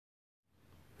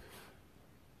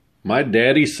My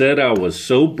daddy said I was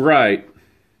so bright,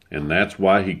 and that's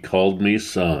why he called me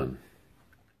son.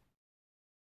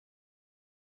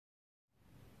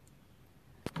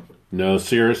 No,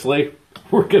 seriously,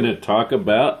 we're going to talk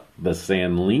about the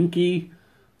Sanglinkee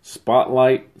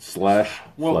Spotlight slash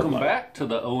Welcome back to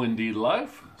the O&D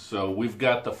Life. So we've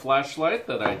got the flashlight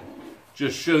that I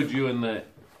just showed you in the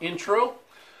intro.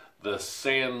 The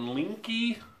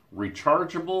Sanglinkee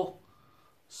rechargeable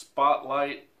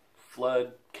spotlight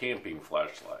flood camping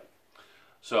flashlight.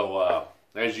 So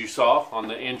as you saw on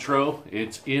the intro,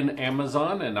 it's in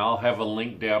Amazon, and I'll have a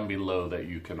link down below that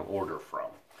you can order from.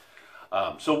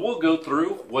 So we'll go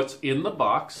through what's in the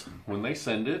box when they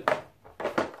send it.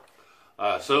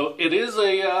 So it is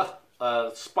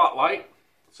a spotlight,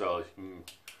 so you can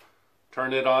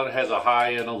turn it on. It has a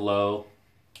high and a low.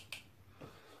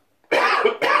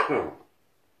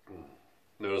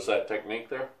 Notice that technique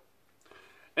there?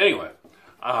 Anyway,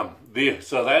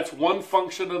 so that's one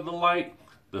function of the light.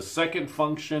 The second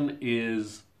function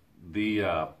is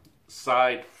the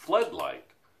side floodlight.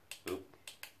 Right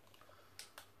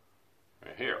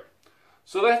here.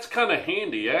 So that's kind of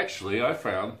handy, actually, I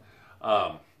found.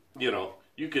 You know,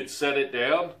 you could set it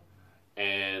down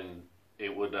and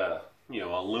it would, you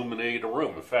know, illuminate a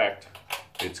room. In fact,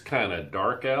 it's kind of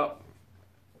dark out.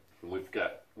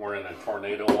 We're in a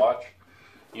tornado watch.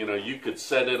 You know, you could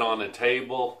set it on a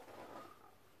table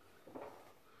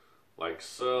like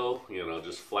so, you know,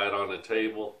 just flat on a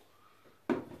table.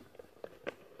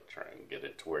 Try and get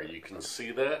it to where you can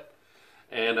see that.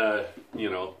 And, you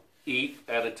know, eat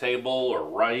at a table or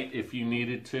write if you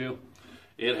needed to.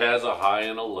 It has a high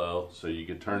and a low, so you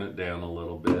could turn it down a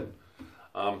little bit.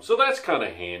 So that's kind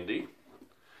of handy.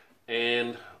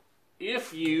 And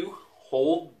if you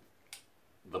hold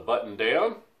the button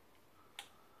down,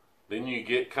 then you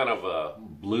get kind of a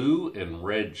blue and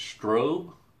red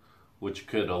strobe, which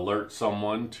could alert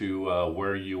someone to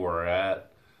where you are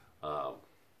at.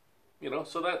 You know,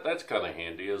 so that's kind of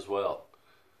handy as well.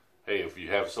 Hey, if you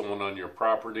have someone on your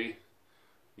property,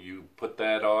 you put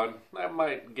that on, that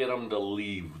might get them to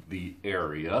leave the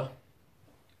area,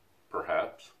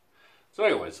 perhaps. So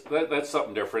anyways, that's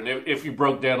something different. If you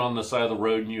broke down on the side of the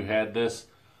road and you had this,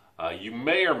 you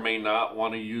may or may not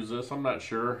want to use this. I'm not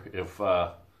sure if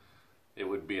it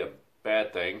would be a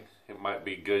bad thing. It might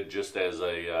be good just as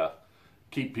a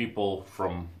keep people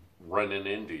from running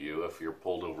into you if you're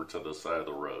pulled over to the side of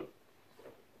the road.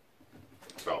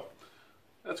 So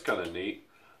that's kind of neat.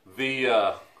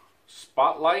 The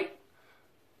spotlight,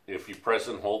 if you press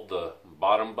and hold the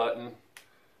bottom button,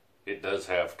 it does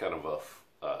have kind of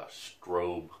a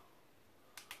strobe.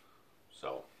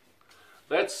 So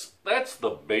that's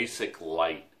the basic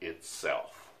light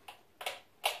itself.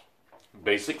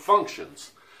 Basic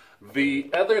functions. The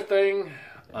other thing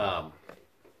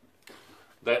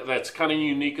that's kind of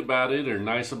unique about it, or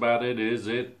nice about it,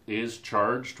 is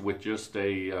charged with just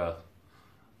a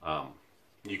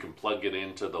you can plug it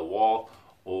into the wall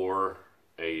or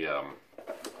a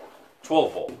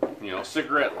 12 volt, you know,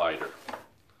 cigarette lighter.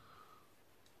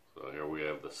 So here we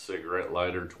have the cigarette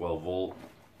lighter, 12 volt.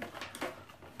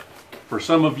 For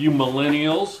some of you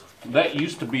millennials, that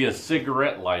used to be a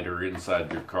cigarette lighter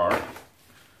inside your car.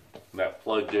 That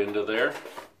plugged into there.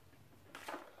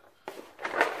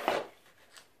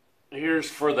 Here's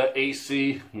for the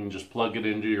AC. You can just plug it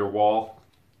into your wall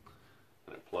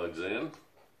and it plugs in.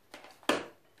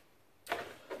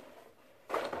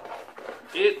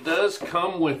 It does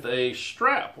come with a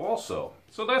strap also,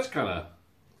 so that's kind of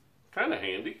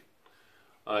handy.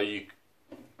 You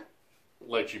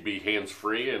let you be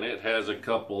hands-free, and it has a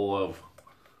couple of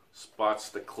spots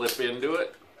to clip into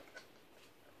it,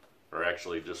 or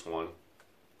actually just one.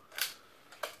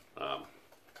 Got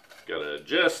to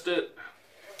adjust it,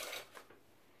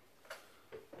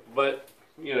 but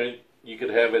you know, you could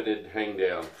have it hang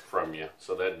down from you,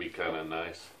 so that'd be kind of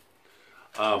nice.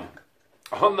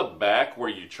 On the back where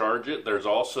you charge it, there's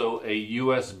also a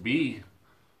USB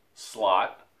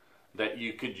slot that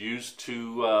you could use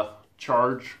to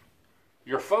charge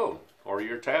your phone or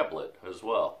your tablet as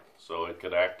well. So it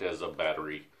could act as a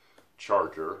battery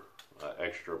charger,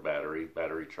 extra battery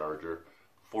charger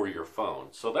for your phone.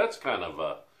 So that's kind of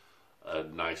a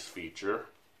nice feature.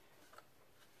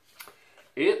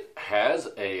 It has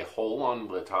a hole on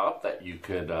the top that you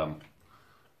could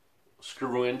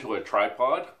screw into a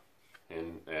tripod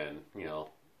and you know,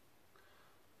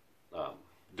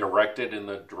 direct it in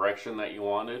the direction that you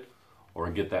wanted, or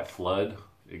get that flood,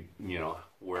 you know,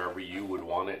 wherever you would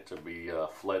want it to be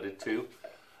flooded to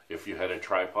if you had a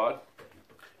tripod.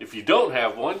 If you don't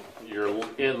have one, you're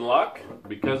in luck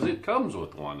because it comes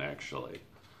with one actually.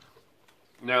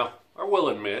 Now, I will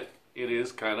admit, it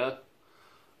is kind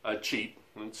of cheap.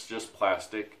 It's just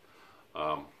plastic.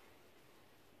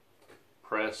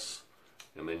 Press,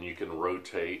 and then you can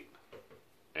rotate,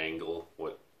 angle,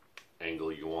 what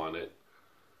angle you want it.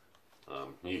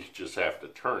 You just have to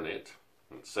turn it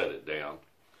and set it down.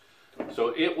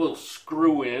 So it will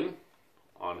screw in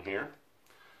on here.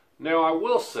 Now I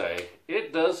will say,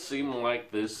 it does seem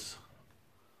like this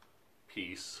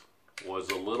piece was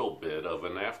a little bit of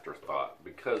an afterthought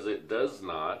because it does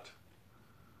not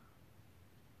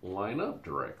line up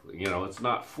directly. You know, it's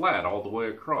not flat all the way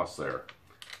across there.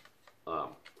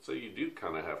 So you do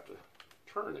kind of have to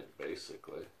turn it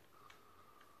basically.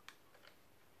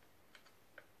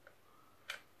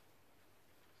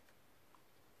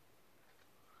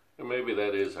 And maybe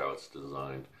that is how it's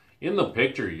designed. In the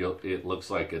picture, it looks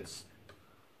like it's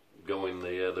going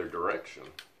the other direction.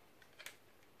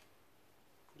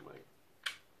 I'm like,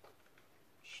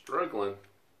 struggling.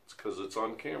 It's because it's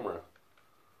on camera.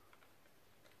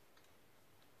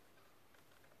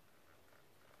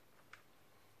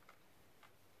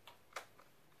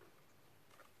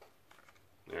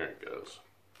 There it goes.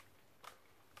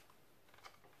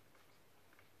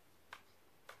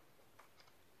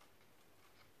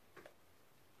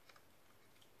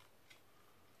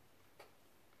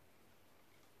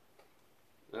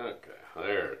 Okay,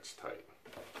 there it's tight.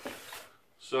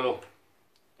 So,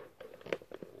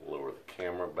 lower the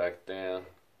camera back down.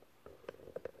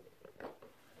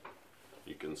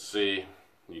 You can see,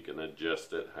 you can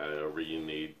adjust it however you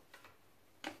need.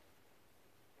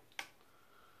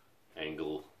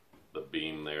 Angle the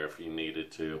beam there if you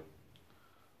needed to.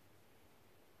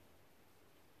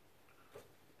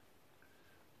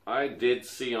 I did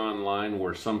see online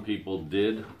where some people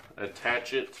did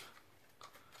attach it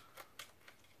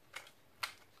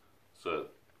so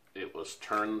it was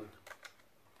turned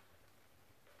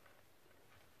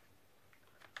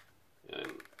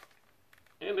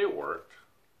and it worked.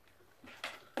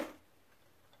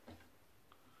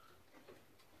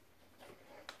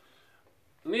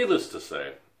 Needless to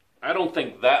say, I don't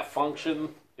think that function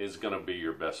is going to be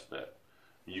your best bet.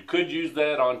 You could use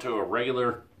that onto a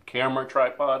regular camera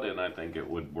tripod, and I think it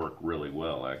would work really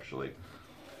well, actually.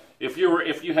 If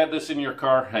you had this in your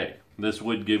car, hey, this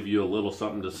would give you a little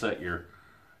something to set your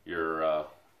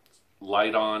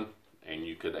light on, and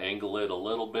you could angle it a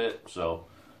little bit, so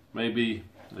maybe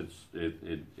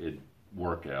it'd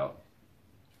work out.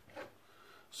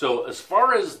 So as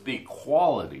far as the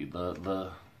quality,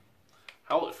 the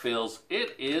how it feels,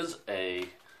 it is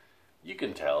you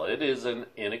can tell it is an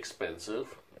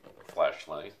inexpensive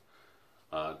flashlight.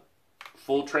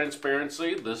 Full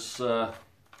transparency, this I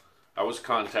was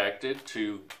contacted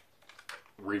to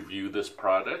review this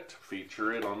product,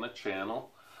 feature it on the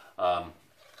channel.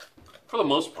 For the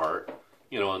most part,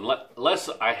 you know, unless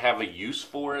I have a use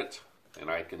for it and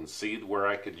I can see where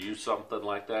I could use something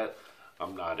like that,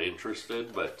 I'm not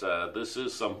interested. But this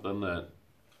is something that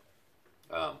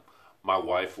my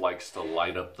wife likes to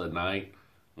light up the night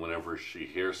whenever she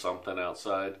hears something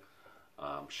outside.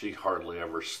 She hardly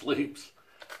ever sleeps,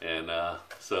 and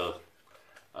so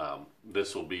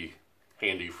this will be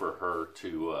handy for her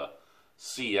to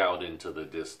see out into the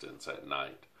distance at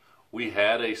night. We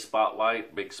had a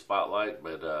spotlight, big spotlight,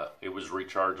 but it was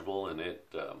rechargeable, and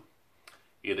it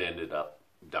ended up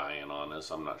dying on us.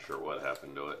 I'm not sure what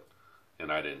happened to it,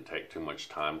 and I didn't take too much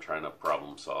time trying to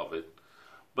problem solve it.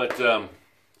 But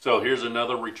so here's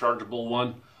another rechargeable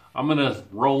one. I'm gonna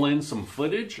roll in some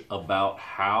footage about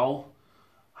how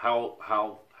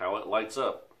it lights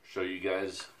up. Show you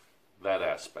guys that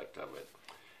aspect of it.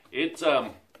 It's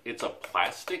a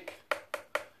plastic.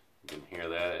 You can hear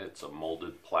that. It's a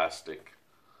molded plastic.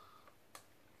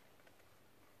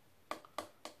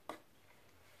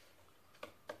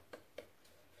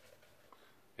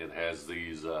 It has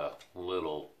these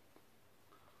little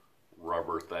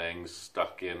rubber things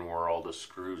stuck in where all the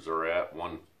screws are at.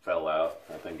 One fell out.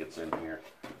 I think it's in here.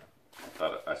 I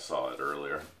thought I saw it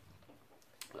earlier.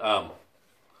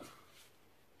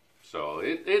 So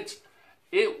it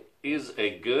is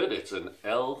a good. It's an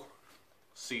LED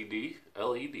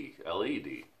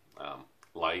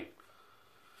light.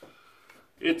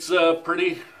 It's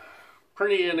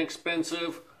pretty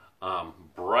inexpensive.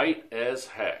 Bright as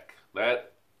heck.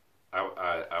 That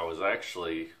I was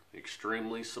actually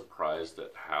extremely surprised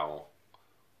at how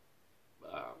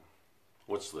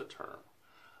what's the term?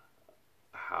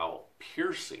 How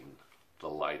piercing the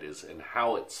light is and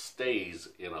how it stays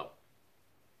in a,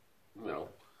 you know,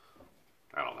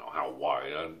 I don't know how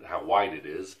wide it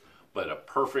is, but a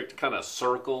perfect kind of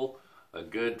circle, a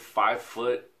good 5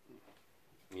 foot,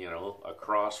 you know,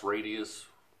 across radius.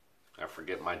 I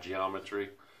forget my geometry.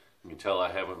 You can tell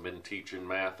I haven't been teaching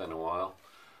math in a while.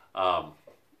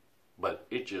 But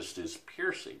it just is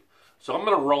piercing. So I'm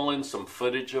going to roll in some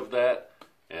footage of that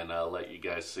and let you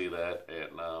guys see that.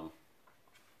 And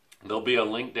there'll be a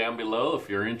link down below if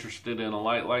you're interested in a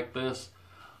light like this.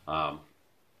 I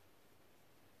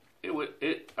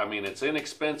mean, it's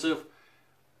inexpensive.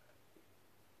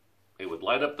 It would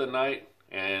light up the night,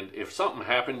 and if something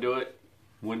happened to it,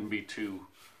 wouldn't be too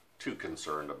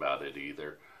concerned about it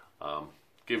either.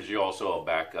 Gives you also a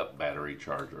backup battery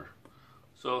charger.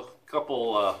 So a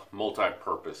couple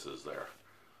multi-purposes there.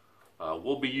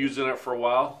 We'll be using it for a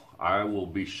while. I will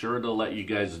be sure to let you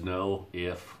guys know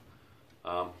if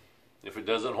it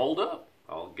doesn't hold up.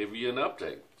 I'll give you an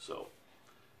update. So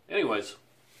anyways,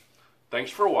 thanks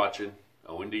for watching.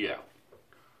 O&D out.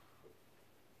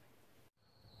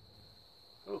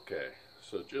 Okay,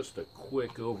 so just a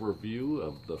quick overview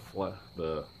of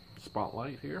the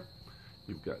spotlight here.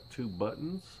 You've got two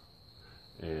buttons,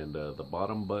 and the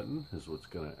bottom button is what's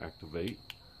going to activate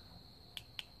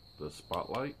the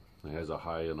spotlight. It has a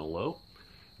high and a low.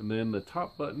 And then the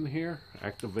top button here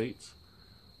activates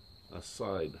a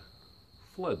side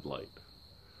floodlight.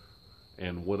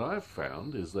 And what I've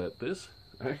found is that this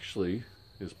actually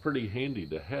is pretty handy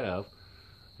to have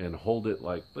and hold it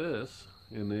like this,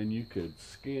 and then you could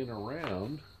scan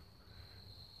around,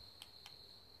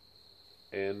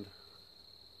 and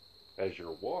as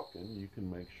you're walking you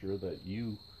can make sure that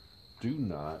you do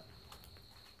not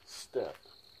step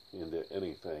into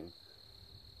anything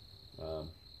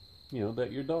you know,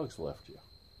 that your dog's left you.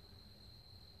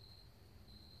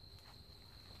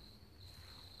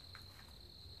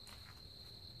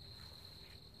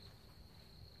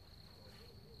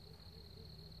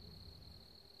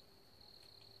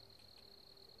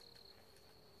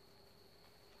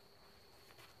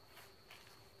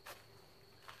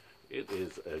 It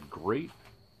is a great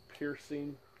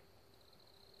piercing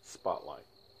spotlight.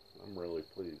 I'm really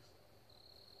pleased.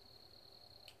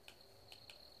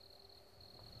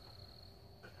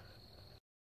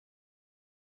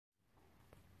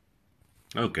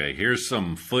 Okay, here's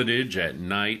some footage at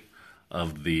night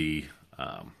of the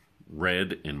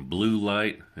red and blue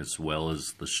light as well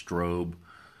as the strobe.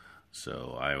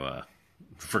 So I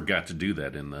forgot to do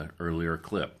that in the earlier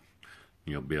clip.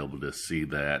 You'll be able to see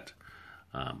that.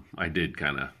 I did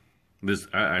kind of this.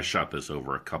 I shot this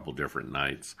over a couple different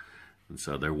nights, and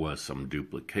so there was some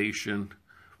duplication.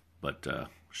 But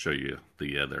show you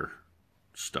the other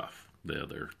stuff,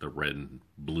 the red and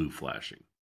blue flashing.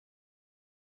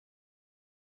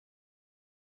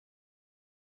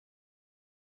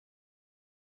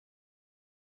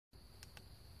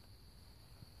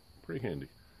 Pretty handy.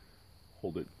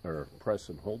 Hold it, or press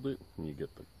and hold it, and you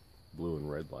get the blue and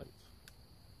red lights.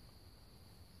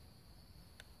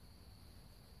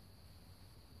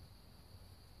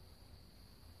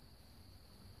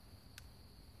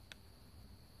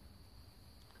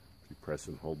 If you press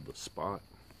and hold the spot,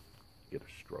 you get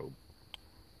a strobe.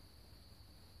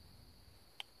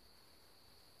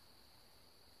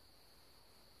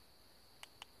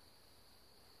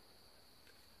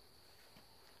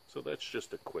 So that's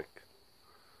just a quick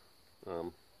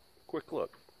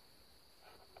look.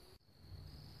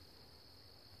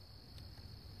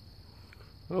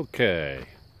 Okay,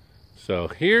 so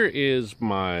here is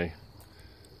my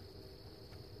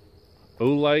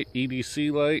O-light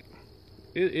EDC light.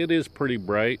 It is pretty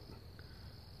bright.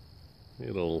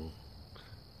 It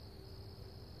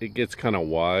gets kind of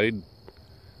wide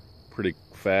pretty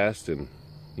fast, and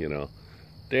you know,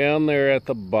 down there at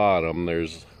the bottom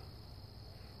there's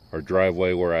our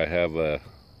driveway where I have a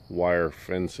wire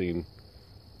fencing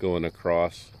going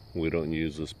across. We don't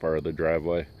use this part of the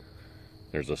driveway.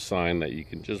 There's a sign that you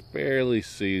can just barely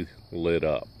see lit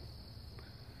up.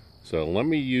 So let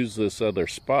me use this other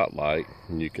spotlight,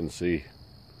 and you can see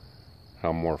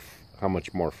how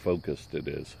much more focused it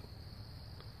is.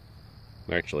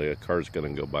 Actually, a car's gonna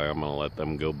go by. I'm gonna let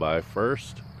them go by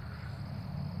first,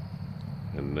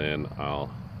 and then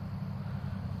I'll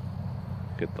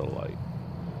get the light.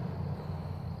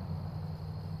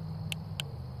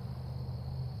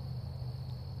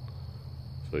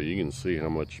 So you can see how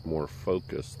much more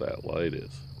focused that light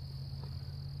is,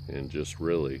 and just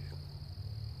really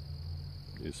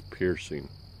is piercing.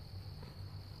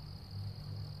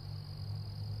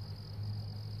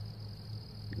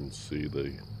 You can see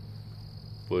the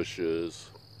bushes.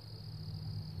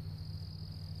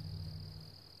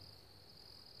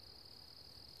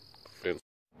 Fence.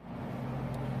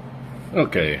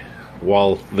 Okay,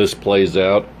 while this plays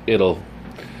out, it'll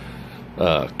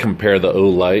compare the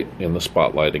O-light and the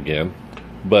spotlight again,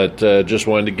 but just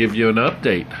wanted to give you an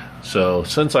update. So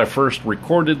since I first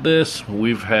recorded this,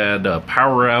 we've had a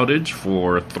power outage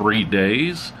for 3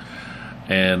 days,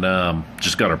 and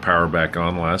just got our power back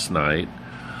on last night.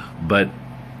 But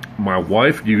my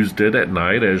wife used it at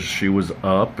night as she was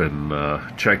up and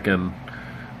checking,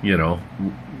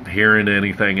 hearing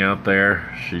anything out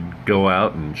there. She'd go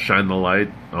out and shine the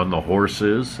light on the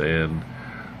horses and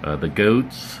the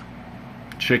goats,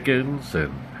 chickens,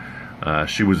 and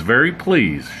she was very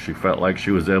pleased. She felt like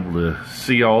she was able to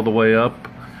see all the way up,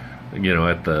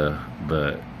 at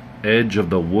the edge of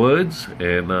the woods,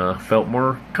 and felt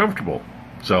more comfortable.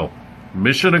 So,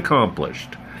 mission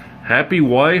accomplished. Happy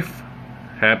wife,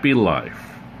 happy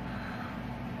life.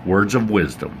 Words of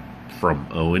wisdom from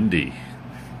O&D.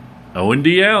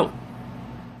 O&D out.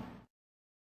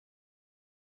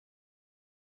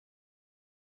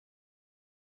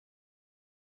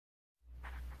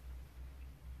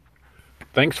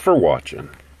 Thanks for watching.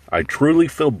 I truly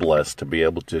feel blessed to be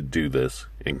able to do this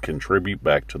and contribute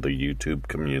back to the YouTube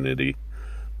community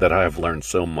that I have learned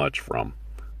so much from,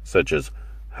 such as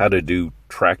how to do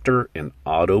tractor and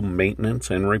auto maintenance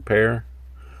and repair,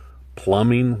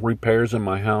 plumbing repairs in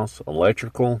my house,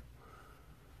 electrical,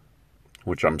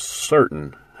 which I'm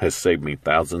certain has saved me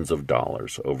thousands of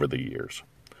dollars over the years.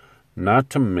 Not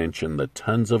to mention the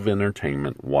tons of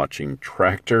entertainment watching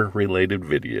tractor-related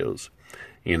videos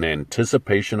in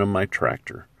anticipation of my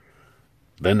tractor,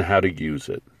 then how to use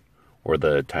it, or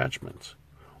the attachments,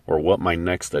 or what my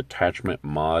next attachment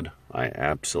mod I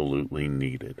absolutely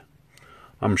needed.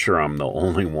 I'm sure I'm the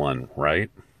only one,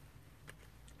 right?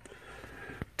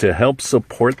 To help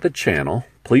support the channel,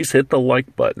 please hit the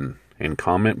like button and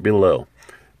comment below.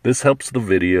 This helps the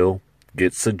video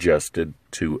get suggested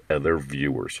to other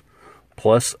viewers.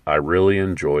 Plus, I really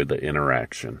enjoy the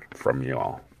interaction from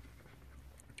y'all.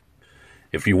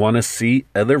 If you want to see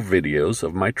other videos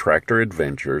of my tractor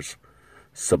adventures,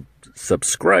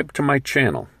 subscribe to my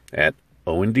channel at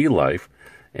O&D Life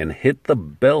and hit the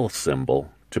bell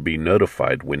symbol to be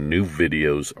notified when new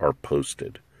videos are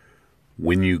posted.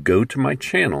 When you go to my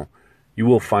channel, you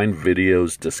will find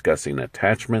videos discussing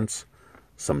attachments,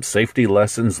 some safety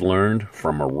lessons learned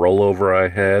from a rollover I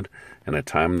had and a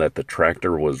time that the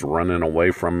tractor was running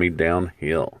away from me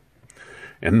downhill.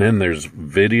 And then there's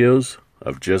videos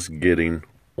of just getting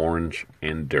orange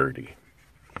and dirty.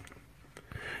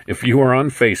 If you are on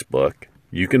Facebook,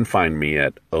 you can find me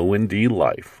at O&D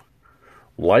Life.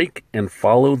 Like and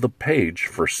follow the page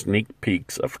for sneak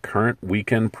peeks of current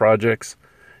weekend projects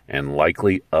and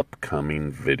likely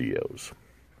upcoming videos.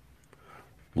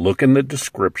 Look in the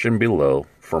description below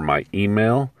for my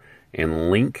email and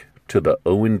link to the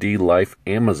O&D Life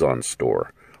Amazon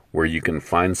store, where you can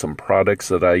find some products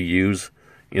that I use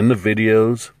in the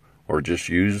videos or just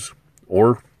use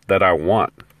or that I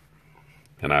want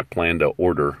and I plan to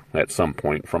order at some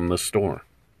point from the store.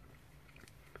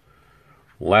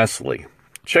 Lastly,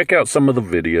 check out some of the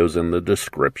videos in the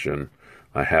description.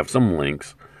 I have some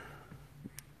links.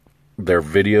 They're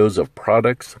videos of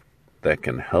products that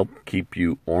can help keep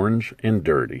you orange and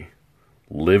dirty,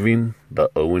 living the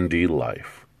O&D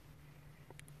life.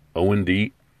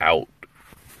 O&D out.